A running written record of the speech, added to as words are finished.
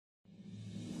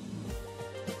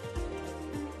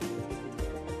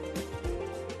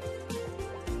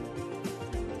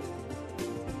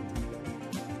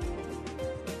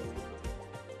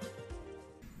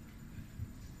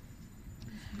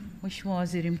Mheshimiwa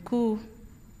Waziri Mkuu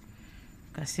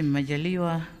Kassim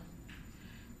Majaliwa,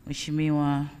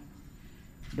 Mheshimiwa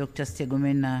Dr.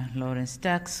 Stegomena Lawrence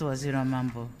Tax, Waziri wa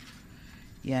Mambo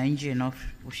ya Nje na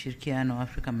Ushirikiano wa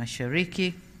Afrika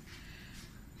Mashariki.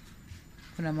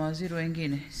 Kuna mawaziri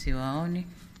wengine siwaoni.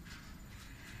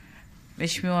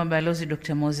 Mheshimiwa Balozi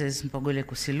Dr. Moses Mpogole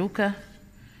Kusiluka,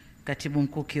 Katibu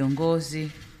Mkuu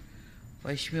Kiongozi,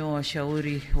 waheshimiwa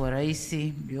washauri wa Rais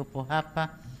mliopo hapa,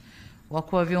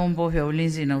 wakuu wa vyombo vya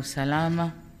ulinzi na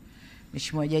usalama,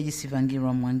 Mheshimiwa Jaji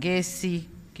Sivangirwa Mwangesi,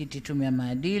 Kiti Tume ya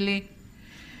Maadili,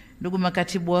 ndugu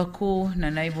makatibu wakuu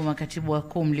na naibu makatibu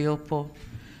wakuu mliopo,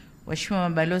 waheshimiwa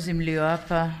mabalozi mlio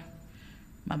hapa,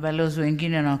 mabalozi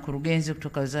wengine na wakurugenzi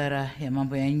kutoka Wizara ya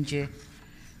Mambo ya Nje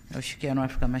na Ushirikiano wa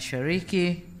Afrika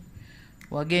Mashariki,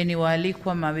 wageni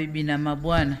waalikwa, mabibi na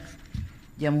mabwana,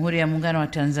 Jamhuri ya Muungano wa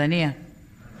Tanzania.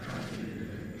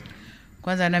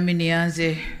 Kwanza nami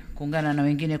nianze kuungana na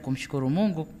wengine kumshukuru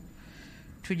Mungu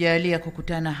tujalia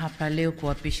kukutana hapa leo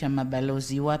kuwapisha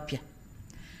mabalozi wapya.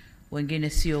 Wengine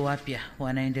sio wapya,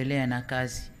 wanaendelea na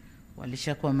kazi,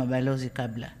 walishakuwa mabalozi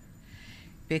kabla.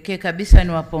 Pekee kabisa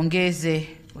niwapongeze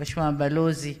waheshimiwa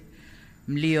mabalozi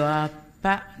mlio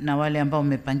hapa na wale ambao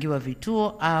mmepangiwa vituo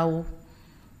au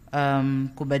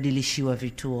kubadilishiwa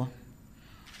vituo.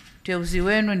 Uteuzi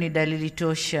wenu ni dalili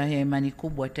tosha ya imani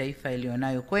kubwa taifa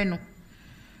ilionayo kwenu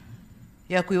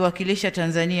ya kuiwakilisha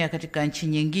Tanzania katika nchi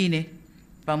nyingine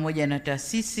pamoja na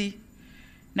taasisi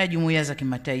na jumuiya za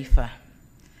kimataifa.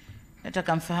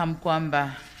 Nataka mfahamu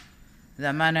kwamba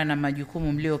dhamana na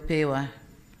majukumu mliopewa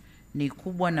ni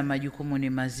kubwa na majukumu ni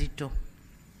mazito.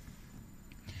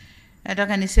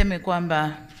 Nataka niseme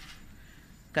kwamba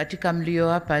katika mlio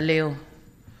hapa leo,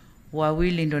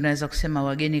 wawili ndio naweza kusema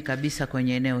wageni kabisa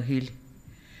kwenye eneo hili.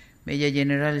 Meja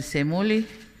General Semuli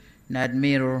na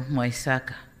Admiral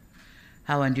Mwaisaka.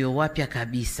 Hawa ndio wapya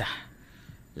kabisa,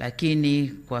 lakini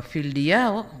kwa field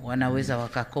yao wanaweza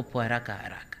wakakopwa haraka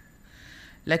haraka.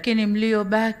 Lakini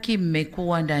mliobaki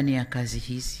mmekuwa ndani ya kazi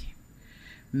hizi,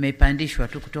 mmepandishwa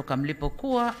tu kutoka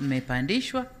mlipokuwa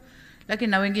mmepandishwa,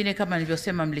 lakini na wengine kama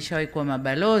nilivyosema mlishawahi kuwa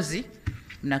mabalozi,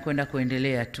 mnakwenda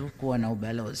kuendelea tu kuwa na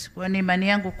ubalozi. Kwa ni imani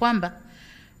yangu kwamba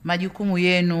majukumu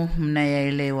yenu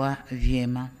mnayaelewa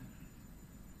vyema.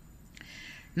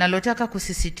 Nalotaka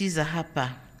kusisitiza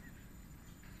hapa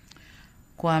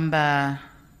kwamba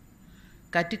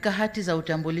katika hati za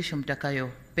utambulisho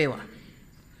mtakayopewa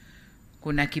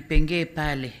kuna kipengee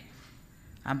pale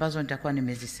ambazo nitakuwa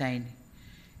nimezisaini,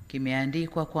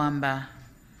 kimeandikwa kwamba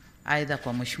aidha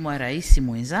kwa Mheshimiwa Rais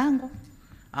mwenzangu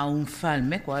au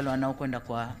mfalme, kwa wale wanaokwenda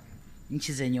kwa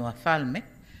nchi zenye wafalme,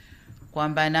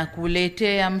 kwamba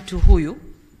nakuletea mtu huyu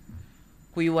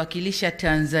kuiwakilisha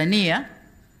Tanzania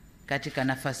katika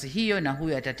nafasi hiyo, na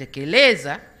huyu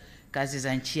atatekeleza kazi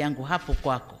za nchi yangu hapo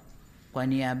kwako kwa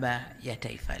niaba ya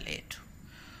taifa letu.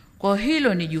 Kwa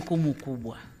hilo ni jukumu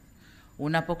kubwa.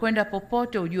 Unapokwenda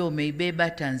popote ujue umeibeba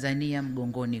Tanzania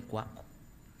mgongoni kwako.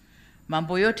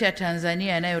 Mambo yote ya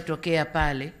Tanzania yanayotokea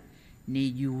pale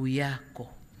ni juu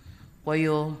yako. Kwa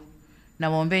hiyo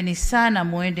nawaombeni sana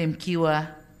muende mkiwa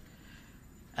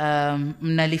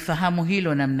mnalifahamu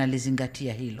hilo na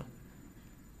mnalizingatia hilo.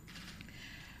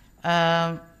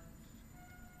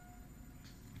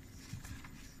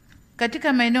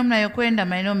 Katika maeneo mnayokwenda,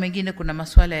 maeneo mengine kuna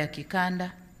masuala ya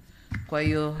kikanda. Kwa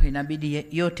hiyo inabidi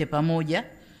yote pamoja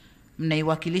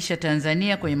mnaiwakilisha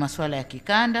Tanzania kwenye masuala ya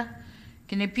kikanda,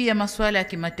 lakini pia masuala ya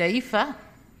kimataifa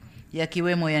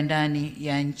yakiwemo ya ndani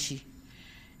ya nchi.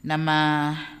 Na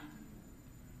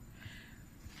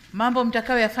mambo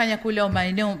mtakayoyafanya kule au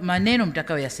maneno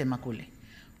mtakayoyasema kule,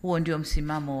 huo ndio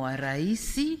msimamo wa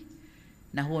Rais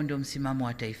na huo ndio msimamo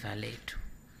wa taifa letu.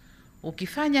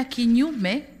 Ukifanya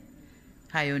kinyume,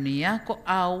 hayo ni yako,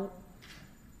 au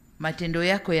matendo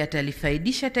yako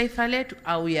yatalifaidisha taifa letu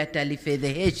au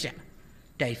yatalifedhehesha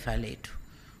taifa letu.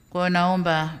 Kwa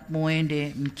naomba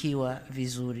muende mkiwa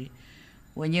vizuri.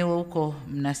 Wenyewe huko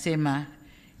mnasema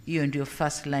hiyo ndio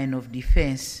first line of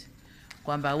defense,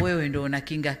 kwamba wewe ndio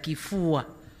unakinga kifua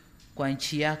kwa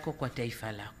nchi yako, kwa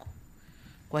taifa lako.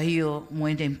 Kwa hiyo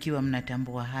muende mkiwa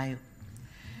mnatambua hayo.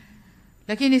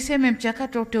 Lakini sema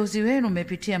mchakato wa uteuzi wenu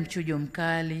umepitia mchujo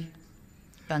mkali,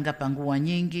 pangua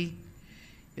nyingi.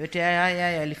 Yote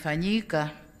haya yalifanyika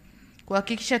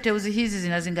kuhakikisha teuzi hizi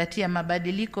zinazingatia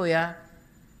mabadiliko ya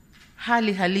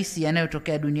hali halisi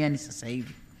yanayotokea duniani sasa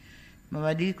hivi.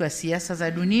 Mabadiliko ya siasa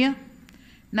za dunia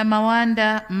na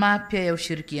mawanda mapya ya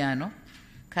ushirikiano,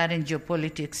 current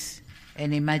geopolitics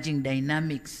and emerging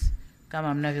dynamics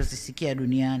kama mnavyozisikia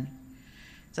duniani.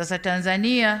 Sasa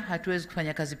Tanzania hatuwezi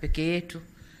kufanya kazi peke yetu,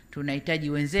 tunahitaji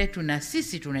wenzetu na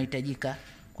sisi tunahitajika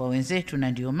kwa kwa wenzetu,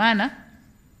 na ndio maana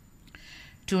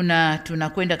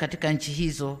tunakwenda katika nchi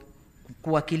hizo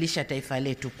kuwakilisha taifa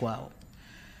letu kwao.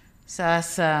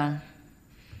 Sasa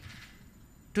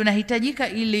tunahitajika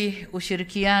ili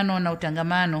ushirikiano na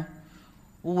utangamano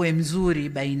uwe mzuri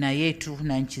baina yetu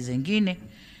na nchi zingine,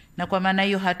 na kwa maana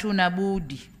hiyo hatuna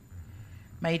budi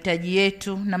mahitaji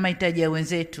yetu na mahitaji ya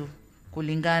wenzetu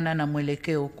kulingana na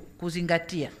mwelekeo,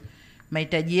 kuzingatia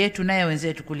mahitaji yetu na ya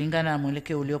wenzetu kulingana na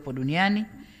mwelekeo uliopo duniani,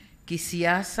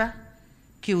 kisiasa,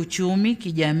 kiuchumi,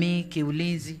 kijamii,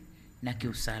 kiulinzi na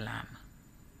kiusalama.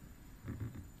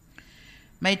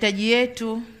 Mahitaji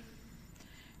yetu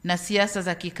na siasa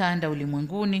za kikanda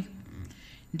ulimwenguni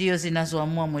ndio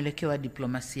zinazoamua mwelekeo wa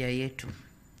diplomasia yetu.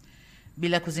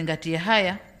 Bila kuzingatia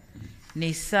haya,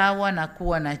 ni sawa na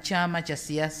kuwa na chama cha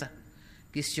siasa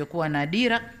kisichokuwa na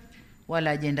dira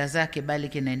wala ajenda zake, bali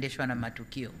kinaendeshwa na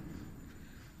matukio.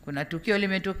 Kuna tukio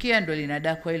limetokea, ndio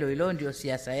linadakwa hilo hilo, ndio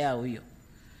siasa yao hiyo.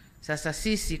 Sasa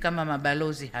sisi kama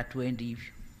mabalozi hatuendi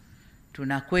hivyo.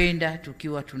 Tunakwenda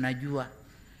tukiwa tunajua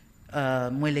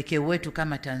mwelekeo wetu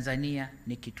kama Tanzania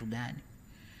ni kitu gani.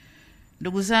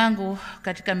 Ndugu zangu,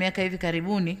 katika miaka hivi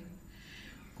karibuni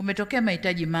kumetokea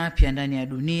mahitaji mapya ndani ya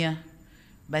dunia.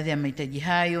 Baadhi ya mahitaji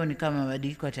hayo ni kama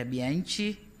mabadiliko ya tabia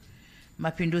nchi,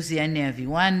 mapinduzi ya 4 ya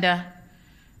viwanda,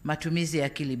 matumizi ya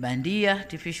akili bandia,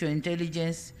 artificial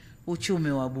intelligence,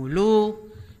 uchumi wa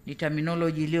buluu, ni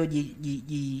terminology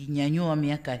iliyojinyanyua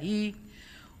miaka hii,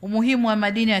 umuhimu wa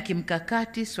madini ya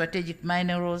kimkakati, strategic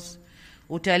minerals,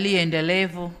 utalii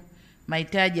endelevu,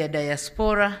 mahitaji ya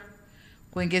diaspora,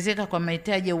 kuongezeka kwa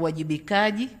mahitaji ya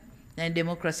uwajibikaji na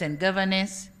democracy and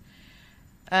governance,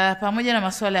 pamoja na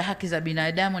masuala ya haki za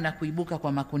binadamu na kuibuka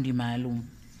kwa makundi maalum.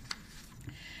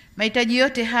 Mahitaji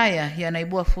yote haya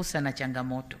yanaibua fursa na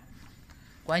changamoto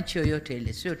kwa nchi yoyote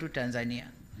ile, sio tu Tanzania.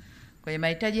 Kwenye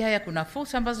mahitaji haya kuna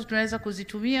fursa ambazo tunaweza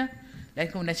kuzitumia,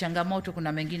 lakini kuna changamoto,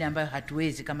 kuna mengine ambayo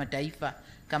hatuwezi kama taifa,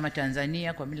 kama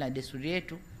Tanzania, kwa mila na desturi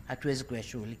yetu, hatuwezi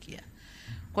kuyashughulikia.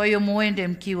 Kwa hiyo muende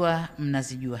mkiwa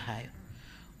mnazijua hayo.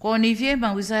 Kwa ni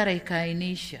vyema wizara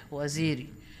ikaainisha waziri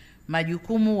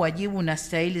majukumu, wajibu na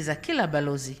stahili za kila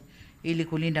balozi ili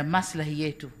kulinda maslahi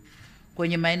yetu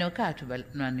kwenye maeneo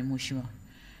mheshimiwa.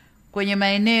 Kwenye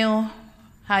maeneo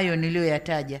hayo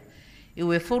niliyoyataja,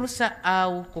 iwe fursa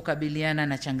au kukabiliana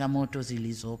na changamoto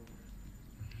zilizopo.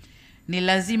 Ni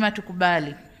lazima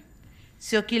tukubali,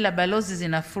 sio kila balozi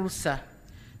zina fursa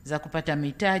za kupata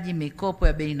mitaji, mikopo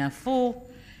ya bei nafuu,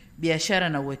 biashara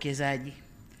na uwekezaji.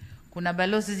 Kuna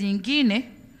balozi zingine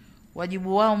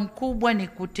wajibu wao mkubwa ni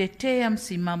kutetea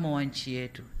msimamo wa nchi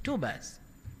yetu tu basi.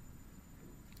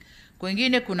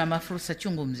 Kwengine kuna mafursa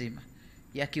chungu mzima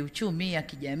ya kiuchumi, ya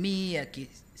kijamii, ya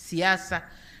kisiasa,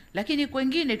 lakini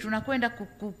kwengine tunakwenda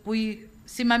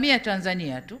kuisimamia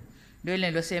Tanzania tu, ndio ile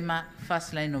nilosema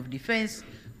first line of defense,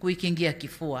 kuikingia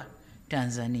kifua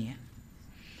Tanzania.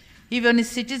 Hivyo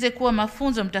nisisitize kuwa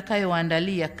mafunzo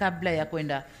mtakayowaandalia kabla ya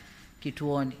kwenda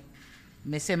kituoni,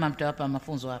 mmesema mtawapa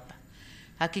mafunzo hapa,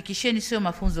 hakikisheni sio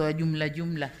mafunzo ya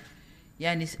jumla,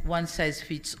 yani one size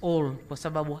fits all, kwa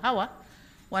sababu hawa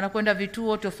wanakwenda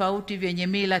vituo tofauti vyenye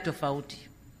mila tofauti.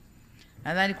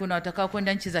 Nadhani kuna watakao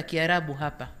kwenda nchi za Kiarabu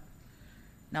hapa,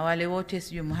 na wale wote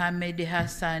sijui Muhammad,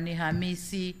 Hassan,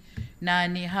 Hamisi,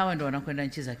 nani, hawa ndio wanakwenda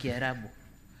nchi za Kiarabu.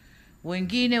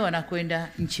 Wengine wanakwenda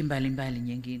nchi mbalimbali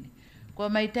nyingine. Kwa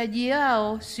mahitaji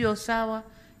yao sio sawa,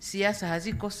 siasa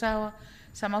haziko sawa.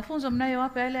 Sa mafunzo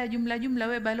mnayowapa yale ya jumla,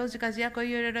 we balozi kazi yako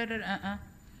hiyo,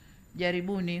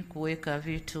 jaribuni kuweka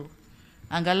vitu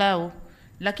angalau.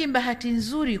 Lakini bahati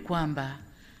nzuri kwamba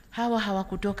hawa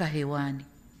hawakutoka hewani,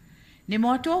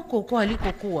 nimewatoa huko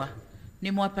walikokuwa,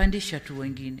 nimewapandisha tu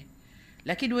wengine,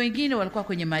 lakini wengine walikuwa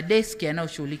kwenye madeski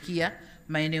yanayoshughulikia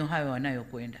maeneo hayo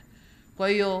wanayokwenda. Kwa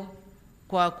hiyo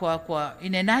kwa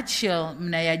in a nutshell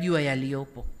mnayajua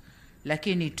yaliyopo,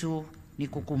 lakini tu ni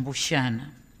kukumbushana.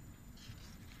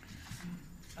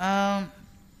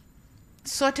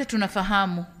 Sote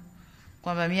tunafahamu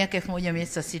kwamba miaka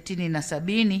 1960 na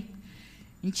 70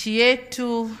 nchi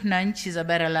yetu na nchi za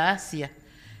bara la Asia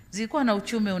zilikuwa na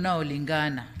uchumi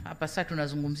unaolingana. Hapa sasa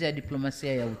tunazungumzia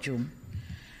diplomasia ya uchumi.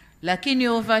 Lakini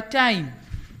over time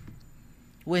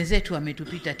wenzetu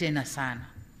wametupita tena sana.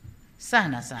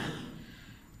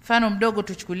 Mfano mdogo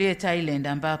tuchukulie Thailand,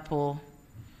 ambapo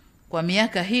kwa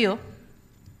miaka hiyo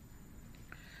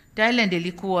Thailand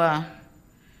ilikuwa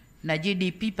na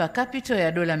GDP per capita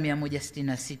ya dola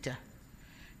 166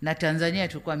 na Tanzania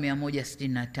tulikuwa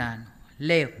 165.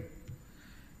 Leo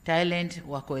Thailand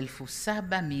wako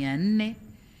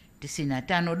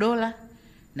 7,495 dola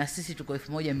na sisi tuko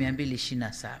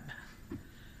 1,227.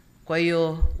 Kwa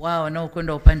hiyo wao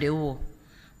wanaokwenda upande huo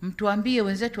mtuambie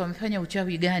wenzetu wamefanya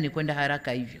uchawi gani kwenda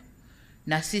haraka hivyo,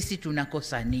 na sisi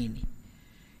tunakosa nini?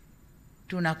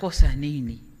 Tunakosa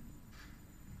nini?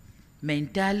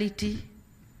 Mentality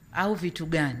au vitu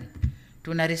gani?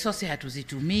 Tuna resources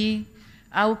hatuzitumii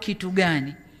au kitu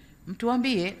gani?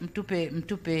 Mtuambie,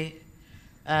 mtupe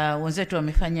wenzetu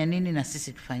wamefanya nini na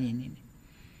sisi tufanye nini.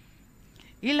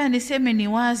 Ila niseme ni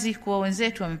wazi kuwa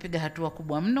wenzetu wamepiga hatua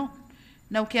kubwa mno,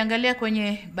 na ukiangalia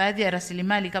kwenye baadhi ya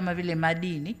rasilimali kama vile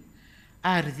madini,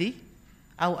 ardhi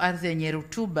au ardhi yenye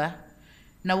rutuba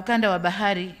na ukanda wa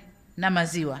bahari na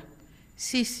maziwa,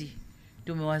 sisi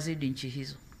tumewazidi nchi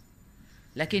hizo.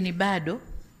 Lakini bado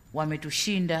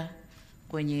wametushinda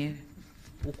kwenye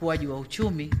ukuaji wa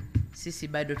uchumi, sisi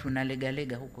bado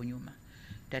tunalegalega huko nyuma.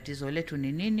 Tatizo letu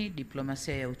ni nini?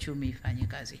 Diplomasia ya uchumi ifanye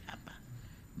kazi hapa,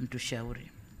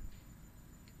 mtushauri.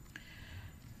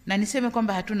 Na niseme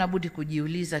kwamba hatuna budi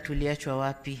kujiuliza tuliachwa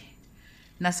wapi,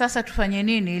 na sasa tufanye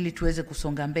nini ili tuweze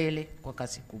kusonga mbele kwa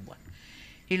kasi kubwa.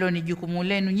 Hilo ni jukumu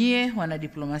lenu nyie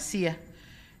wanadiplomasia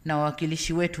na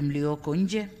wawakilishi wetu mlioko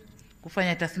nje,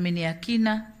 kufanya tathmini ya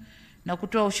kina na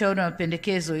kutoa ushauri na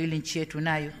mapendekezo ili nchi yetu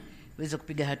nayo iweze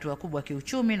kupiga hatua kubwa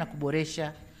kiuchumi na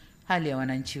kuboresha hali ya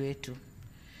wananchi wetu.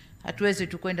 Hatuwezi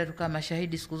tukwenda tukaa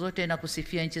mashahidi siku zote na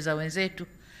kusifia nchi za wenzetu.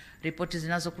 Ripoti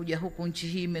zinazokuja huku, nchi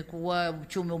hii imekuwa,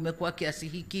 uchumi umekuwa kiasi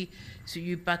hiki,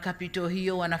 sijui per capita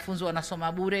hiyo, wanafunzi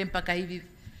wanasoma bure mpaka hivi.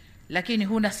 Lakini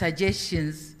huna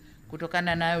suggestions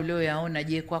kutokana na hayo leo yaona,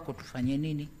 je, kwako tufanye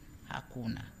nini?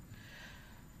 Hakuna.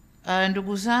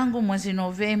 Ndugu zangu, mwezi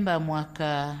Novemba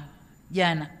mwaka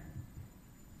jana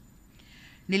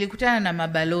nilikutana na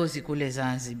mabalozi kule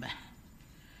Zanzibar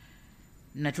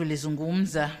na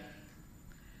tulizungumza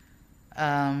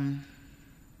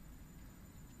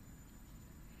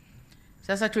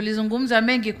sasa tulizungumza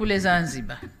mengi kule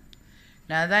Zanzibar.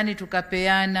 Nadhani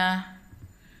tukapeana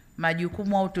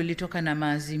majukumu au tulitoka na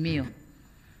maazimio,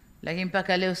 lakini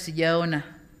mpaka leo sijaona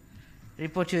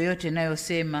ripoti yoyote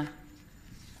inayosema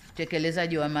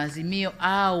utekelezaji wa maazimio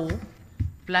au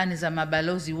plani za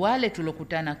mabalozi wale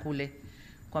tulokutana kule,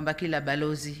 kwamba kila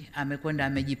balozi amekwenda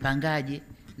amejipangaje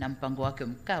na mpango wake,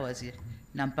 mkaa waziri,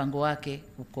 na mpango wake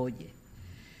ukoje.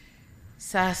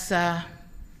 Sasa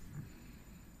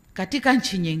katika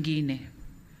nchi nyingine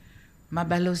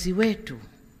mabalozi wetu,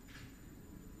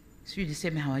 sijui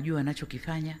niseme hawajui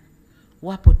wanachokifanya,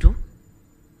 wapo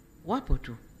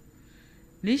tu.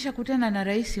 Nilishakutana na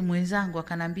rais mwenzangu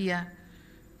akanambia,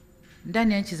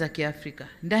 ndani ya nchi za Kiafrika,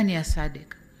 ndani ya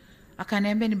SADC,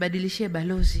 akaniambia nibadilishie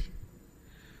balozi.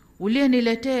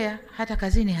 Uliyeniletea hata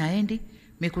kazini haendi,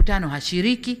 mikutano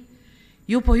hashiriki,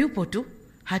 yupo tu,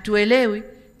 hatuelewi.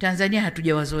 Tanzania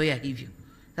hatujawazoea hivyo,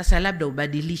 sasa labda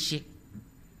ubadilishe.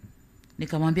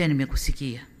 Nikamwambia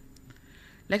nimekusikia.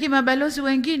 Lakini mabalozi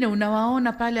wengine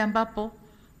unawaona pale ambapo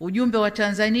ujumbe wa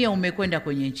Tanzania umekwenda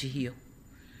kwenye nchi hiyo,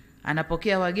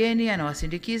 anapokea wageni,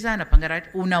 anawasindikiza, anapanga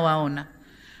ratiba, unawaona.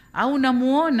 Au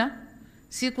unamuona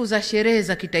siku za sherehe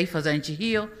za kitaifa za nchi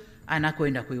hiyo,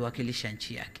 anakwenda kuiwakilisha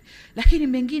nchi yake. Lakini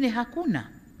mengine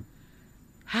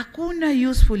hakuna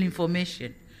useful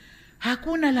information,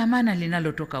 hakuna lamana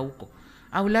linalotoka huko.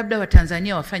 Au labda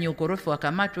Watanzania wafanye ukorofi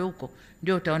wakamatwe huko,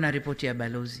 ndio utaona ripoti ya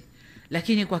balozi.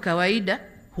 Lakini kwa kawaida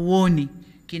huoni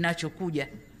kinachokuja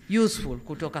useful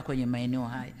kutoka kwenye maeneo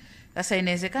haya. Sasa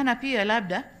inawezekana pia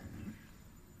labda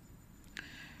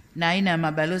na aina ya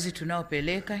mabalozi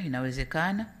tunaopeleka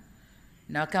inawezekana.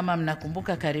 Na kama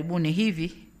mnakumbuka, karibuni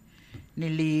hivi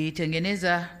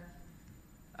nilitengeneza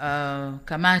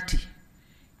kamati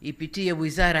ipitie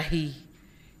wizara hii,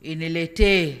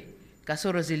 iniletee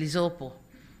kasoro zilizopo,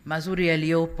 mazuri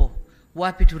yaliyopo,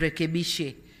 wapi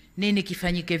turekebishe, nini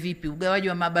kifanyike vipi, ugawaji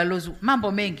wa mabalozi,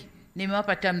 mambo mengi.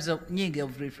 Nimewapa terms nyingi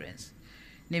of reference.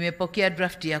 Nimepokea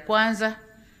draft ya kwanza,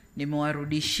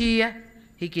 nimewarudishia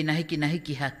hiki na hiki na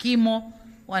hiki, hakimo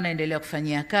wanaendelea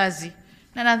kufanyia kazi.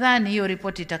 Na nadhani hiyo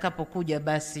ripoti itakapokuja,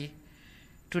 basi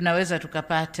tunaweza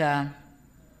tukapata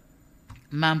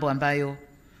mambo ambayo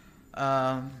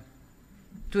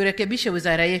turekebishe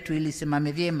wizara yetu ili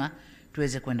simame vyema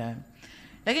tuweze kwenda.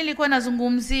 Lakini nilikuwa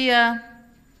nazungumzia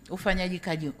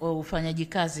ufanyaji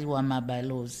kazi wa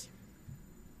mabalozi.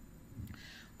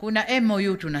 Kuna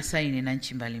MOU tunasaini na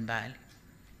nchi mbalimbali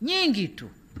nyingi tu.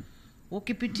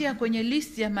 Ukipitia kwenye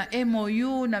list ya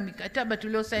MOU na mikataba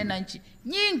tuliosaini na nchi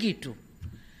nyingi tu,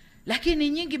 lakini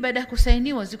nyingi baada ya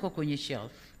kusainiwa ziko kwenye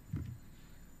shelf.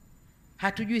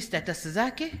 Hatujui status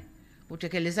zake,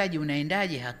 utekelezaji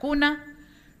unaendaje, hakuna.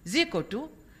 Ziko tu,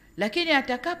 lakini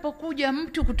atakapokuja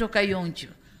mtu kutoka hiyo nchi,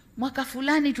 mwaka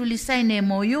fulani tulisaini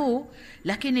MOU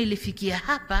lakini ilifikia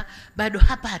hapa, bado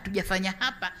hapa hatujafanya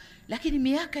hapa, lakini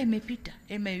miaka imepita,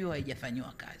 MOU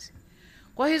haijafanywa kazi.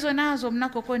 Kwa hizo nazo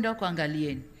mnakokwenda huko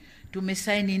angalieni,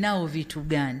 tumesaini nao vitu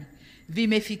gani,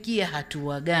 vimefikia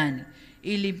hatua gani,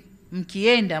 ili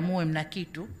mkienda muwe mna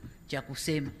kitu cha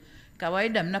kusema.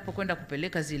 Kawaida mnapokwenda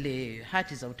kupeleka zile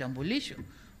hati za utambulisho,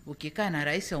 ukikaa na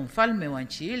rais au mfalme wa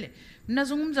nchi ile,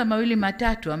 mnazungumza mawili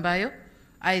matatu ambayo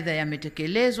aidha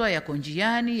yametekelezwa, yako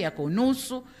njiani, yako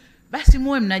nusu, basi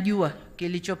muwe mnajua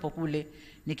kilichopo kule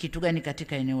ni kitu gani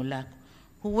katika eneo lako.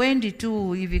 Huendi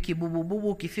tu hivi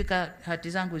kibubububu, ukifika hati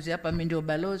zangu hizi hapa, mimi ndio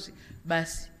balozi,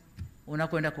 basi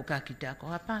unakwenda kukaa kitako.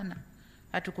 Hapana,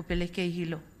 hatukupelekei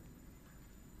hilo.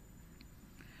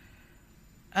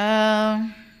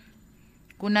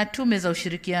 Kuna tume za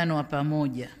ushirikiano wa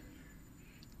pamoja,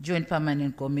 Joint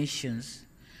Permanent Commissions,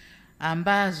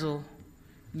 ambazo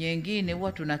nyingine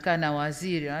huwa tunakaa na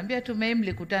waziri, anambia tume hii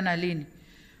mlikutana lini?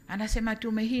 Anasema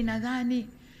tume hii nadhani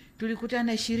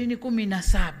tulikutana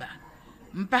 2017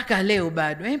 mpaka leo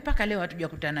bado. Mpaka leo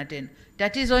hatujakutana tena.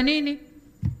 Tatizo nini?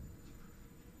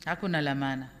 Hakuna la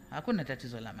maana, hakuna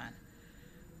tatizo la maana.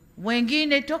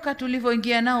 Wengine toka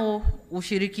tulivyoingia nao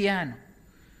ushirikiano,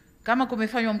 kama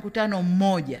kumefanywa mkutano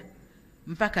mmoja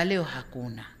mpaka leo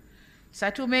hakuna.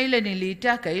 Sasa tume ile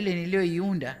niliitaka, ile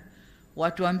nilioiunda,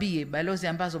 watuambie balozi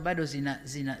ambazo bado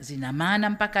zina maana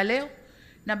mpaka leo,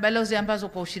 na balozi ambazo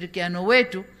kwa ushirikiano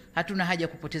wetu hatuna haja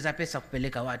kupoteza pesa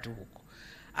kupeleka watu huko,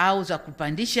 au za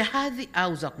kupandisha hadhi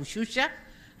au za kushusha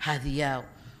hadhi yao.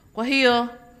 Kwa hiyo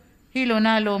hilo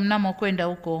nalo mnamo kwenda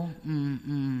huko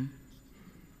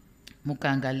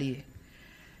mkaangalie.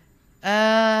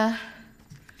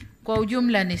 Kwa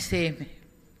ujumla niseme,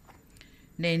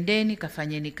 nendeni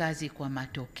kafanyeni kazi kwa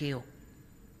matokeo.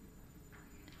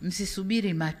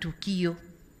 Msisubiri matukio.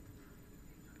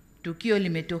 Tukio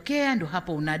limetokea ndo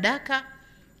hapo unadaka,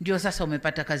 ndio sasa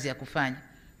umepata kazi ya kufanya,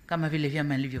 kama vile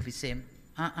vyama nilivyovisema.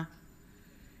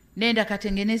 Nenda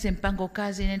katengeneze mpango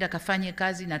kazi, nenda kafanye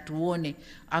kazi na tuone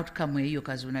outcome ya hiyo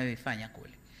kazi unayoifanya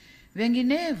kule.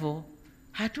 Vinginevyo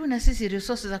hatuna sisi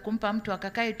resources za kumpa mtu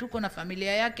akakae tuko na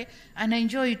familia yake ana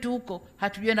enjoy tuko,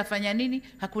 hatujui anafanya nini,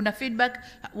 hakuna feedback,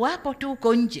 wapo tu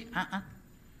uko nje.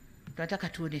 Tunataka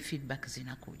tuone feedback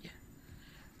zinakuja,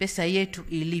 pesa yetu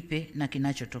ilipe na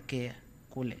kinachotokea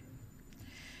kule.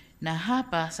 Na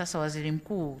hapa sasa, waziri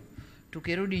mkuu,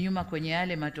 tukirudi nyuma kwenye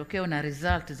yale matokeo na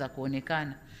result za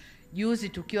kuonekana, juzi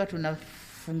tukiwa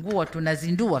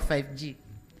tunazindua 5G,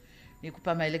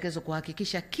 nikupa maelekezo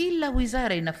kuhakikisha kila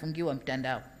wizara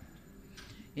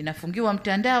inafungiwa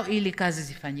mtandao ili kazi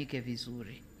zifanyike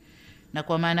vizuri. Na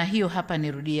kwa maana hiyo hapa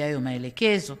nirudia hayo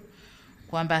maelekezo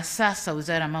kwamba sasa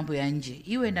Wizara ya Mambo ya Nje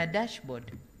iwe na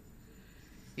dashboard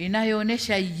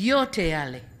inayoonesha yote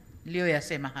yale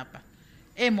niliyoyasema hapa,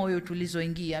 MOU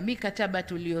tulizoingia, mikataba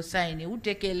tuliosaini,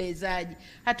 utekelezaji,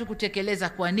 hatukutekeleza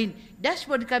kwa nini.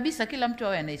 Dashboard kabisa, kila mtu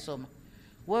awe anaisoma.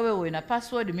 Wewe uwe na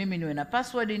password, mimi niwe na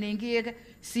password niingie,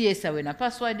 CS awe na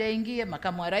password aingie,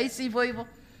 makamu wa rais hivyo hivyo,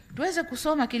 tuweze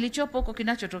kusoma kilichopo huko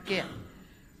kinachotokea.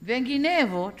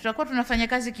 Vinginevyo tutakuwa tunafanya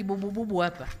kazi kibubububu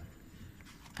hapa,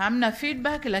 hamna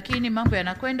feedback, lakini mambo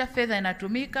yanakwenda, fedha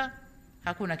inatumika,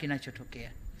 hakuna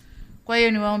kinachotokea. Kwa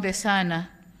hiyo niwaombe sana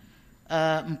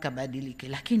mkabadilike.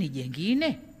 Lakini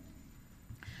jengine,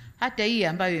 hata hii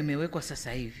ambayo imewekwa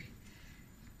sasa hivi,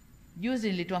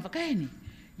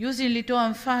 juzi nilitoa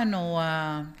mfano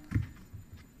wa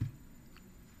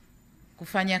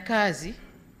kufanya kazi,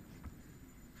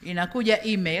 inakuja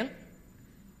email,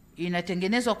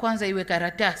 inatengenezwa kwanza iwe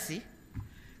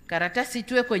karatasi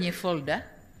tuwe kwenye folder,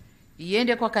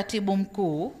 iende kwa katibu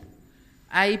mkuu,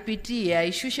 aipitie,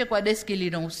 aishushe kwa deski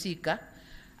linohusika,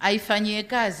 aifanyie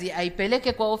kazi,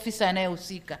 aipeleke kwa ofisa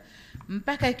anayehusika,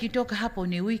 mpaka ikitoka hapo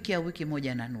ni wiki au wiki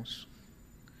moja na nusu.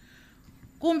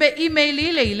 Kumbe email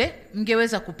ile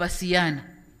mngeweza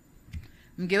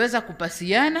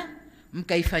kupasiana,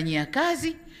 mkaifanyia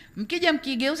kazi, mkija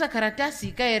mkigeuza karatasi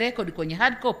ikae record kwenye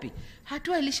hard copy,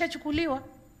 hatua ilishachukuliwa.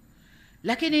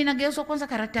 Lakini inageuzwa kwanza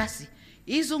karatasi,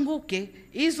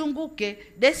 izunguke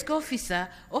desk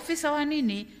officer wa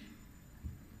nini,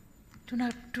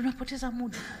 tunapoteza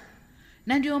muda.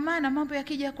 Na ndio maana mambo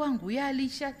yakija kwangu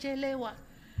yalishachelewa.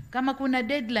 Kama kuna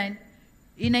deadline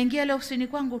inaingia leo ofisini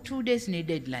kwangu, 2 days ni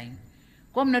deadline.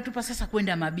 Kwa mnatupa sasa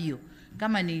kwenda mabio,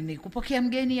 kama ni kupokea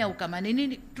mgeni au kama ni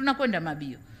nini, tunakwenda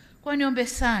mabio. Kwa niombe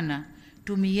sana,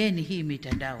 tumieni hii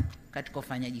mitandao katika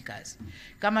ufanyaji kazi.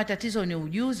 Kama tatizo ni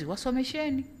ujuzi,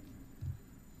 wasomesheni.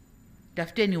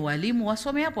 Tafuteni walimu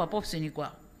wasome hapo ofisini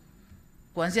kwao.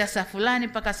 Kuanzia saa fulani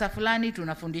mpaka saa fulani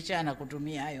tunafundishana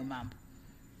kutumia hayo mambo.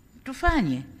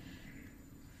 Tufanye.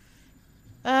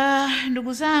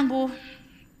 Ndugu zangu,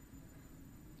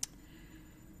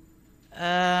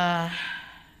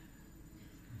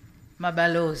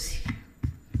 Mabalozi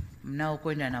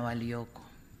mnaokwenda na walioko,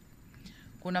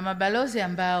 kuna mabalozi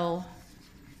ambao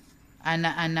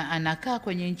anakaa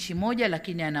kwenye nchi moja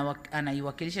lakini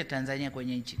anaiwakilisha Tanzania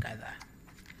kwenye nchi kadhaa.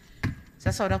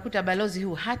 Sasa unakuta balozi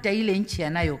huu hata ile nchi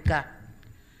anayokaa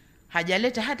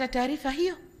hajaleta hata taarifa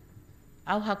hiyo,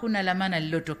 au hakuna lamana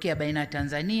lililotokea baina ya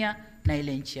Tanzania na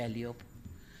ile nchi aliyopo,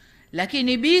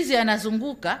 lakini bizi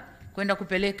anazunguka kwenda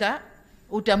kupeleka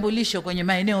utambulisho kwenye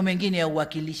maeneo mengine ya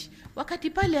uwakilishi, wakati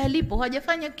pale alipo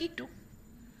hajafanya kitu.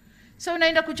 Sasa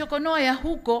unaenda kuchokonoa ya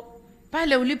huko,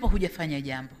 pale ulipo hujafanya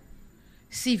jambo.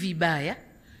 Si vibaya,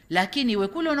 lakini we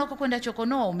kule unako kwenda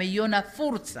chokonoa umeiona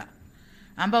fursa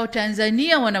ambao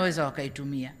Tanzania wanaweza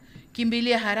wakaitumia.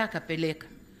 Kimbilia haraka, peleka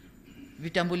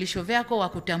vitambulisho vyako,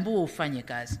 wakutambua, ufanye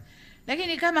kazi.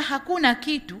 Lakini kama hakuna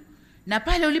kitu na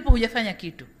pale ulipo hujafanya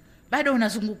kitu, bado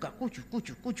unazunguka kuchu,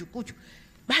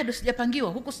 bado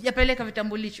sijapangiwa huko, sijapeleka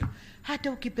vitambulisho.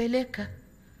 Hata ukipeleka,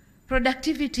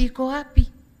 productivity iko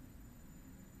wapi?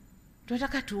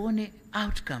 Tunataka tuone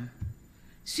outcome,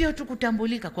 sio tu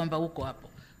kutambulika kwamba uko hapo.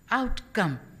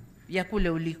 Outcome ya kule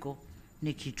uliko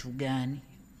ni kitu gani?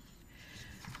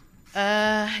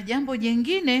 Jambo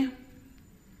jingine,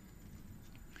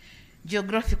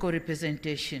 geographical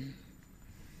representation,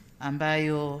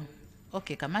 ambayo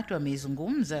kamati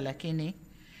wameizungumza, lakini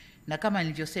na kama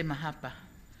nilivyosema hapa,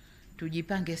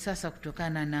 tujipange sasa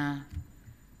kutokana na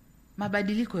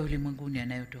mabadiliko ya ulimwenguni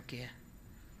yanayotokea,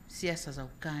 siasa za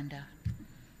ukanda,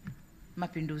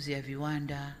 mapinduzi ya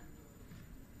viwanda,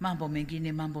 mambo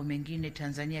mengine.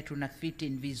 Tanzania tuna fit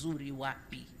in vizuri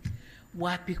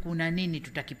wapi kuna nini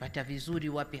tutakipata vizuri,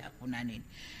 wapi hakuna nini.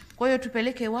 Kwa hiyo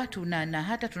tupeleke watu na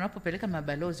hata tunapopeleka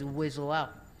mabalozi, uwezo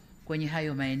wao kwenye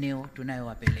hayo maeneo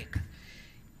tunayowapeleka.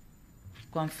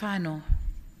 Kwa mfano,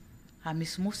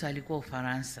 Hamis Musa alikuwa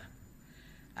Ufaransa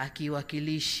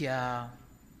akiwakilisha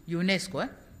UNESCO,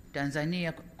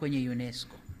 Tanzania kwenye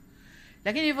UNESCO.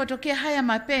 Lakini ilipotokea haya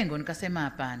mapengo, nikasema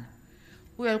hapana,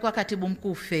 huyu alikuwa katibu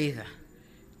mkuu fedha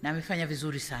na amefanya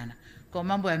vizuri sana kwa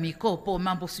mambo ya mikopo,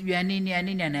 mambo sijui ya nini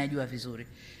anayajua vizuri.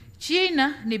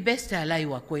 China ni best ally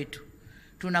wa kwetu,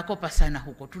 tunakopa sana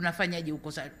huko, tunafanyaje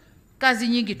huko sana, kazi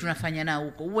nyingi tunafanya nao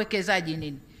huko, uwekezaji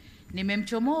nini.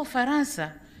 Nimemchomoa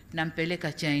Ufaransa,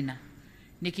 nampeleka China,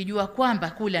 nikijua kwamba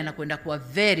kule anakwenda kuwa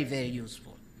very very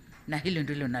useful, na hilo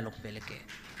ndilo nalokupelekea.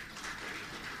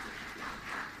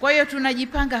 Kwa hiyo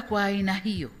tunajipanga kwa aina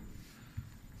hiyo.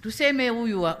 Tuseme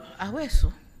huyu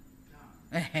Aweso,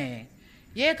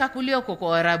 yeye kakulia huko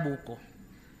kwa Arabu huko,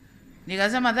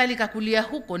 nikasema dhali kakulia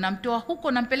huko, namtoa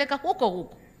huko nampeleka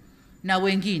huko, na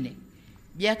wengine.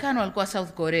 Jakano alikuwa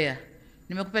South Korea,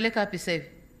 nimekupeleka wapi sasa hivi?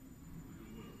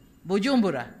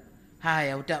 Bujumbura.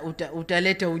 Haya,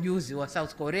 utaleta ujuzi wa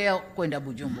South Korea kwenda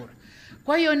Bujumbura.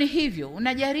 Kwa hiyo ni hivyo,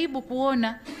 unajaribu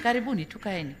kuona, karibuni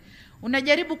tukaeni,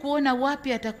 unajaribu kuona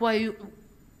wapi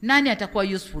nani atakuwa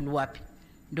useful wapi,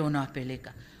 ndio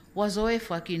unawapeleka.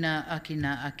 Wazoefu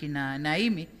akina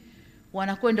Naimi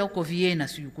wanakwenda huko Vienna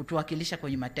kutuwakilisha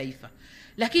kwenye mataifa,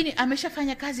 lakini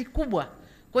ameshafanya kazi kubwa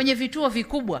kwenye vituo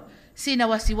vikubwa. Sina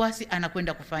wasiwasi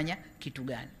anakwenda kufanya kitu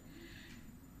gani.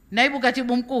 Naibu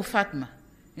katibu mkuu Fatma,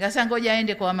 nikasema ngoja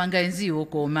aende kwa Mangaenzi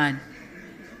huko Omani,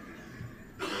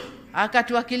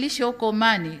 akatuwakilisha huko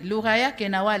Omani, lugha yake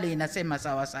na wale inasema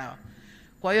sawa.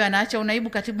 Kwa hiyo anaacha unaibu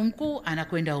katibu mkuu,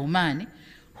 anakwenda Omani.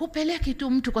 Hupeleki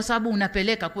tu mtu kwa sababu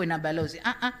unapeleka kuwe na balozi.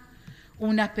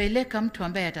 Unapeleka mtu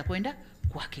ambaye atakwenda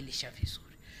kuwakilisha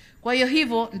vizuri. Kwa hiyo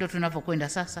hivyo ndo tunavyokwenda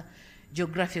sasa,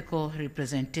 geographical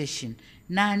representation.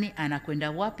 Nani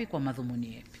anakwenda wapi kwa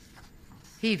madhumuni yapi?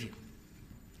 Hivyo.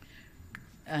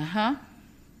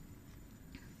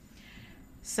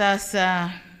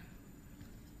 Sasa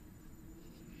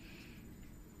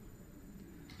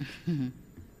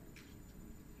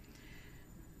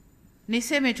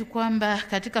niseme tu kwamba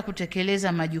katika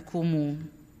kutekeleza majukumu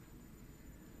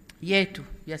yetu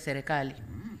ya serikali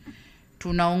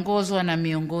tunaongozwa na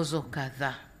miongozo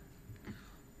kadhaa.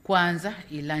 Kwanza,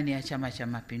 ilani ya Chama cha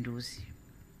Mapinduzi,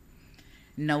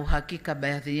 na uhakika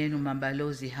baadhi yenu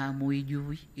mabalozi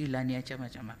hamuijui ilani ya Chama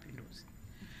cha Mapinduzi.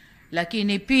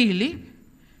 Lakini pili,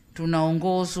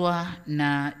 tunaongozwa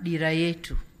na dira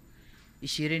yetu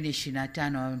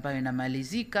 2025 ambayo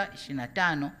inamalizika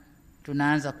 25,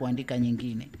 tunaanza kuandika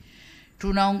nyingine.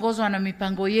 Tunaongozwa na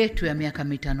mipango yetu ya miaka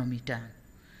mitano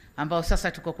ambao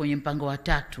sasa tuko kwenye mpango wa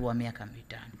 3 wa miaka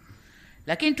 5.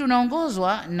 Lakini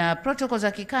tunaongozwa na protocol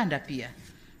za kikanda pia,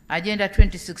 agenda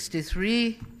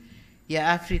 2063 ya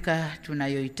Afrika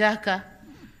tunayoitaka,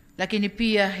 lakini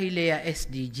pia ile ya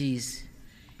SDGs.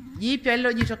 Jipya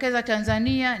lilojitokeza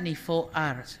Tanzania ni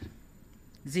 4Rs,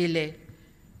 zile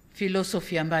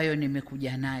philosophy ambayo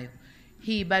nimekuja nayo.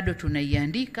 Hii bado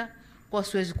tunaiandika, kwa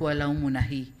siwezi kuwalaumu na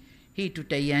hii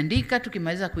tutaiandika.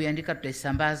 Tukimaliza kuiandika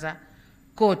tutaisambaza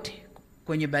kote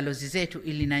kwenye balozi zetu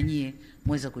ili na nyie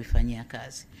muweze kuifanyia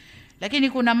kazi. Lakini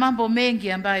kuna mambo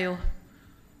mengi ambayo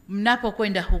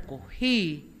mnapokwenda huko,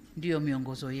 hii ndiyo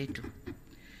miongozo yetu.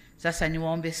 Sasa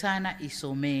niwaombe sana,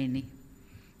 isomeni.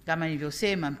 Kama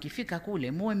nilivyosema, mkifika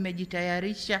kule muwe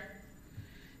mmejitayarisha.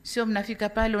 Sio mnafika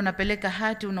pale unapeleka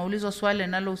hati, unaulizwa swali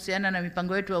linalohusiana na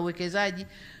mipango yetu ya uwekezaji,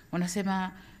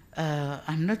 unasema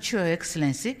I'm not sure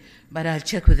excellency, but I'll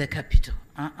check with the capital.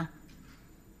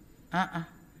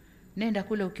 Nenda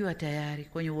kule ukiwa tayari.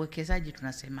 Kwenye uwekezaji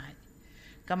tunasemaje?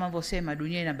 Kama nilivyosema,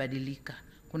 dunia inabadilika.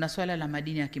 Kuna swala la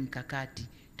madini ya kimkakati.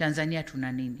 Tanzania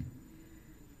tuna nini?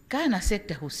 Kana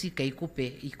sekta husika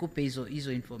ikupe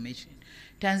hizo information.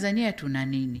 Tanzania tuna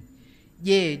nini?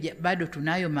 Je, bado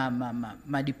tunayo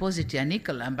ma deposit ya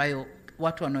nickel ambayo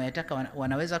watu wanaoyataka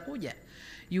wanaweza kuja?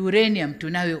 Uranium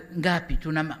tunayo ngapi?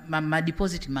 Tuna ma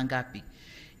deposit mangapi?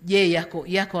 Je,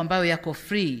 yako ambayo yako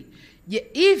free? Je,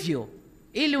 hivyo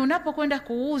ili unapokwenda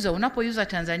unapouza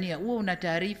Tanzania uwe una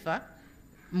taarifa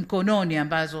mkononi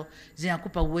ambazo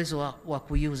zinakupa uwezo wa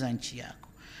kuiuza nchi yako.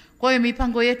 Kwa hiyo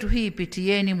mipango yetu hii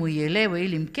pitieni, muielewe,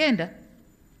 ili mkenda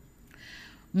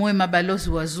muwe mabalozi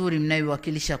wazuri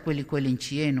mnayowakilisha kweli kweli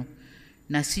nchi yenu,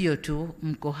 na sio tu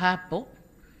mko hapo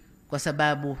kwa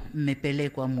sababu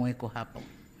mmepelekwa muweko hapo.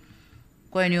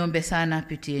 Kwa hiyo niombe sana,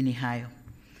 pitieni hayo.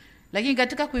 Lakini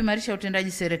katika kuimarisha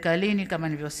utendaji serikalini, kama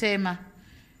nilivyosema,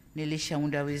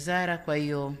 nilishaunda wizara. Kwa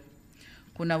hiyo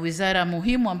kuna wizara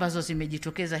muhimu ambazo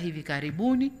zimejitokeza hivi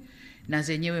karibuni na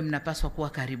zenyewe mnapaswa kuwa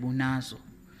karibu nazo.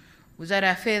 Wizara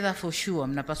ya Fedha for sure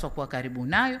mnapaswa kuwa karibu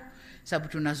nayo,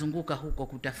 sababu tunazunguka huko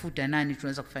kutafuta nani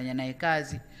tunaweza kufanya naye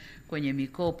kazi kwenye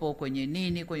mikopo, kwenye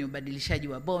nini, kwenye ubadilishaji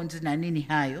wa bonds na nini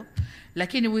hayo.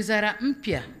 Lakini wizara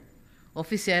mpya,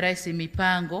 Ofisi ya Rais,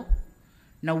 Mipango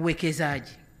na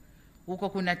Uwekezaji, huko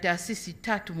kuna taasisi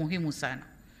 3 muhimu sana.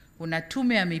 Kuna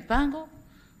Tume ya Mipango,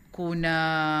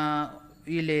 kuna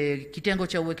ile kitengo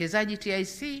cha uwekezaji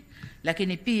TIC,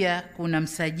 lakini pia kuna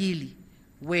msajili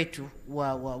wetu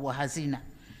wa hazina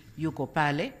yuko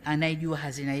pale, anayejua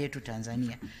hazina yetu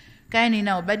Tanzania. Kaeni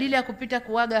nao, badala ya kupita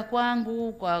kuaga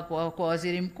kwangu kwa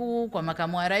waziri mkuu, kwa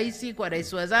makamu wa rais, kwa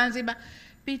rais wa Zanzibar,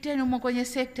 piteni huko kwenye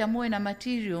sekta, muwe na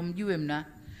material, mjue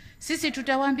sisi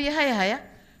tutawaambia haya,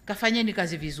 kafanyeni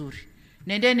kazi vizuri.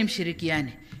 Nendeni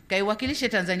mshirikiane, kaiwakilishe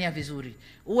Tanzania vizuri,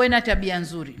 uwe na tabia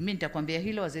nzuri. Mimi nitakwambia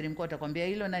hilo, waziri mkuu atakwambia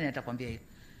hilo, nani atakwambia hilo.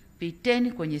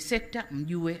 Piteni kwenye sekta,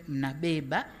 mjue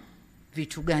mnabeba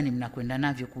vitu gani mnakwenda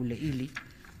navyo kule, ili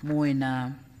muwe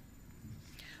na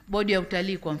bodi ya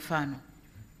utalii. Kwa mfano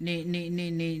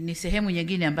ni sehemu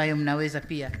nyingine ambayo mnaweza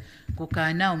pia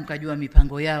kukaa nao mkajua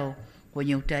mipango yao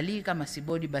kwenye utalii. Kama si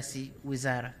bodi, basi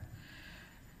wizara.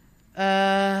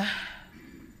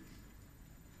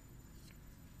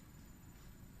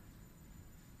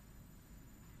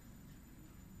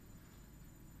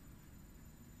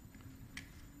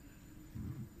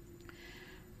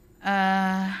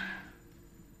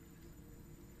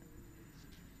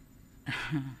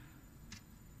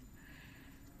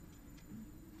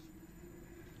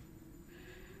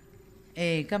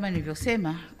 Kama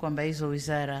nilivyosema kwamba hizo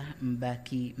wizara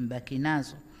mbaki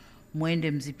nazo,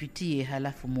 muende mzipitie,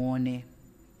 halafu muone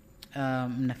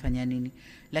mnafanya nini.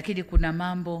 Lakini kuna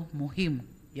mambo muhimu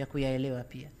ya kuyaelewa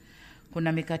pia.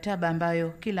 Kuna mikataba ambayo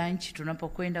kila nchi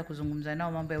tunapokwenda kuzungumza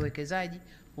nao mambo ya uwekezaji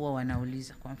huwa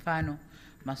wanauliza. Kwa mfano,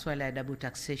 masuala ya double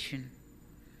taxation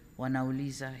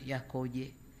wanauliza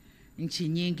yakoje. Nchi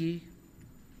nyingi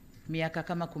miaka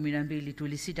kama 12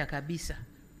 tulisita kabisa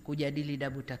kujadili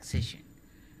double taxation.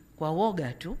 Kwa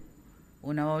woga tu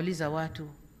unawauliza watu,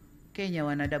 Kenya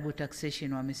wana double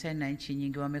taxation, wamesaini na nchi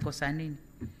nyingi, wamekosa nini?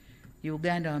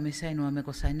 Uganda wamesaini,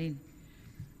 wamekosa nini?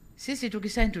 Sisi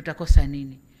tukisaini tutakosa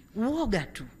nini? Woga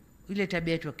tu, ile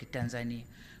tabia yetu ya Kitanzania.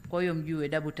 Kwa hiyo mjue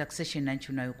double taxation na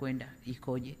nchi unayokwenda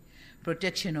ikoje.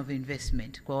 Protection of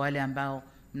investment kwa wale ambao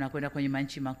mnakwenda kwenye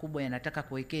manchi makubwa yanataka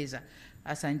kuwekeza,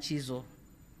 hasa nchi hizo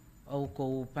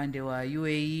huko upande wa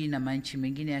UAE na manchi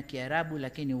mengine ya Kiarabu,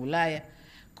 lakini Ulaya,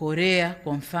 Korea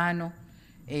kwa mfano,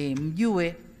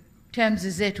 mjue terms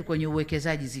zetu kwenye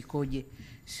uwekezaji zikoje.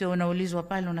 Sio unaulizwa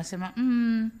pale unasema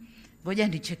ngoja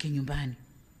nicheke nyumbani.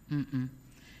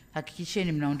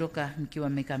 Hakikisheni mnaondoka mkiwa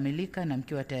mmekamilika na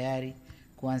mkiwa tayari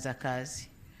kuanza kazi.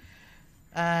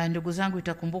 Ndugu zangu,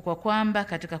 itakumbukwa kwamba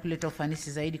katika kuleta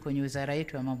ufanisi zaidi kwenye wizara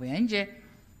yetu ya mambo ya nje,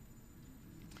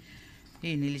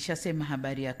 hii nilishasema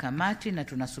habari ya kamati na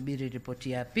tunasubiri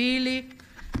ripoti ya pili.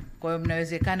 Kwa hiyo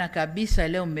mnawezekana kabisa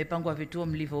leo mmepangwa vituo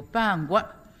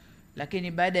mlivyopangwa,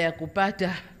 lakini baada ya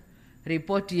kupata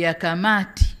ripoti ya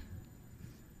kamati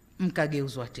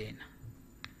mkageuzwa tena.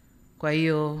 Kwa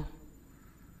hiyo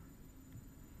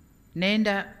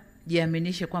nenda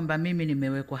jiaminishe kwamba mimi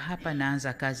nimewekwa hapa,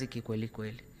 naanza kazi kikweli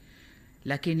kweli.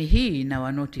 Lakini hii na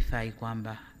wa notify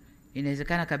kwamba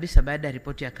inawezekana kabisa baada ya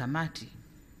ripoti ya kamati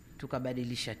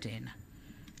tukabadilisha tena,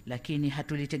 lakini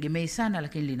hatulitegemei sana,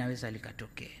 lakini linaweza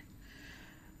likatokea.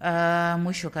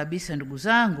 Mwisho kabisa, ndugu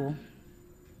zangu,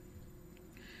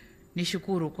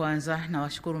 nishukuru kwanza, na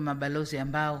washukuru mabalozi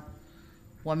ambao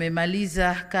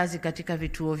wamemaliza kazi katika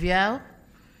vituo vyao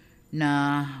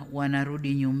na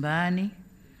wanarudi nyumbani.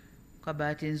 Kwa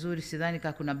bahati nzuri sidhani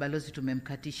kama kuna balozi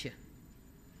tumemkatisha.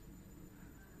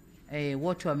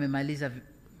 Wote wamemaliza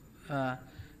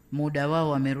muda wao,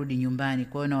 wamerudi nyumbani.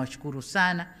 Kwa hiyo nawashukuru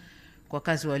sana kwa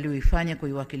kazi walioifanya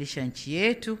kuiwakilisha nchi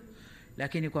yetu.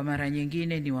 Lakini kwa mara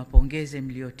nyingine niwapongeze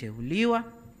mlioteuliwa.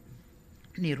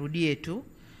 Nirudie tu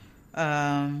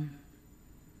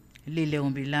lile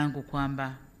ombi langu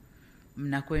kwamba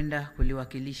mnakwenda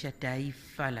kuliwakilisha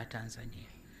taifa la Tanzania.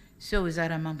 Sio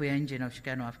Wizara ya Mambo ya Nje na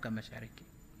Ushirikiano wa Afrika Mashariki.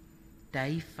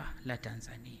 Taifa la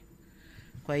Tanzania.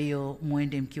 Kwa hiyo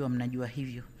muende mkiwa mnajua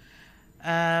hivyo.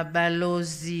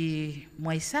 Balozi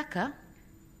Mwaisaka,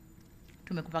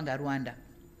 tumekupanga Rwanda.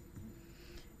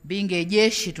 Binge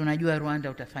jeshi, tunajua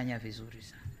Rwanda utafanya vizuri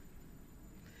sana.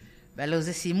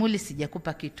 Balozi Simuli,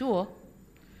 sijakupa kituo,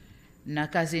 na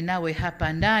kazi nawe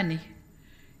hapa ndani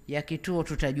ya kituo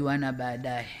tutajuana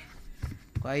baadaye.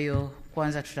 Kwa hiyo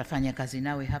kwanza tutafanya kazi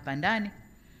nawe hapa ndani,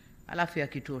 alafu ya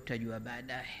kituo tutajua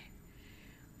baadaye.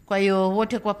 Kwa hiyo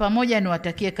wote kwa pamoja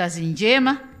niwatakie kazi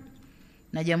njema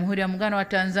na Jamhuri ya Muungano wa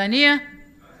Tanzania.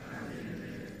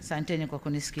 Asanteni kwa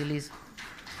kunisikiliza.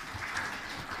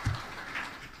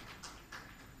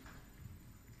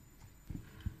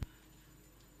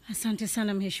 Asante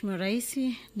sana Mheshimiwa Rais,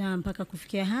 na mpaka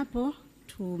kufikia hapo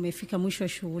tumefika mwisho wa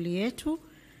shughuli yetu,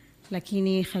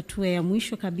 lakini hatua ya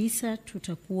mwisho kabisa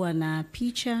tutakuwa na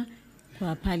picha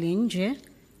kwa pale nje.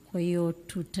 Kwa hiyo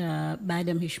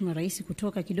baada ya Mheshimiwa Rais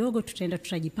kutoka kidogo,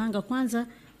 tutajipanga kwanza,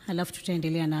 halafu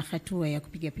tutaendelea na hatua ya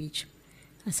kupiga picha.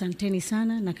 Asanteni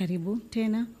sana na karibu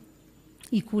tena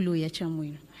Ikulu ya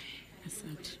Chamwino.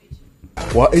 Asante.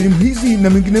 Kwa elimu hizi na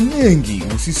mengine mengi,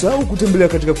 usisahau kutembelea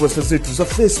katika kurasa zetu za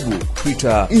Facebook,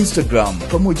 Twitter, Instagram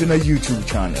pamoja na YouTube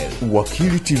channel.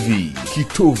 Wakili TV,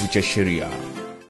 kitovu cha sheria.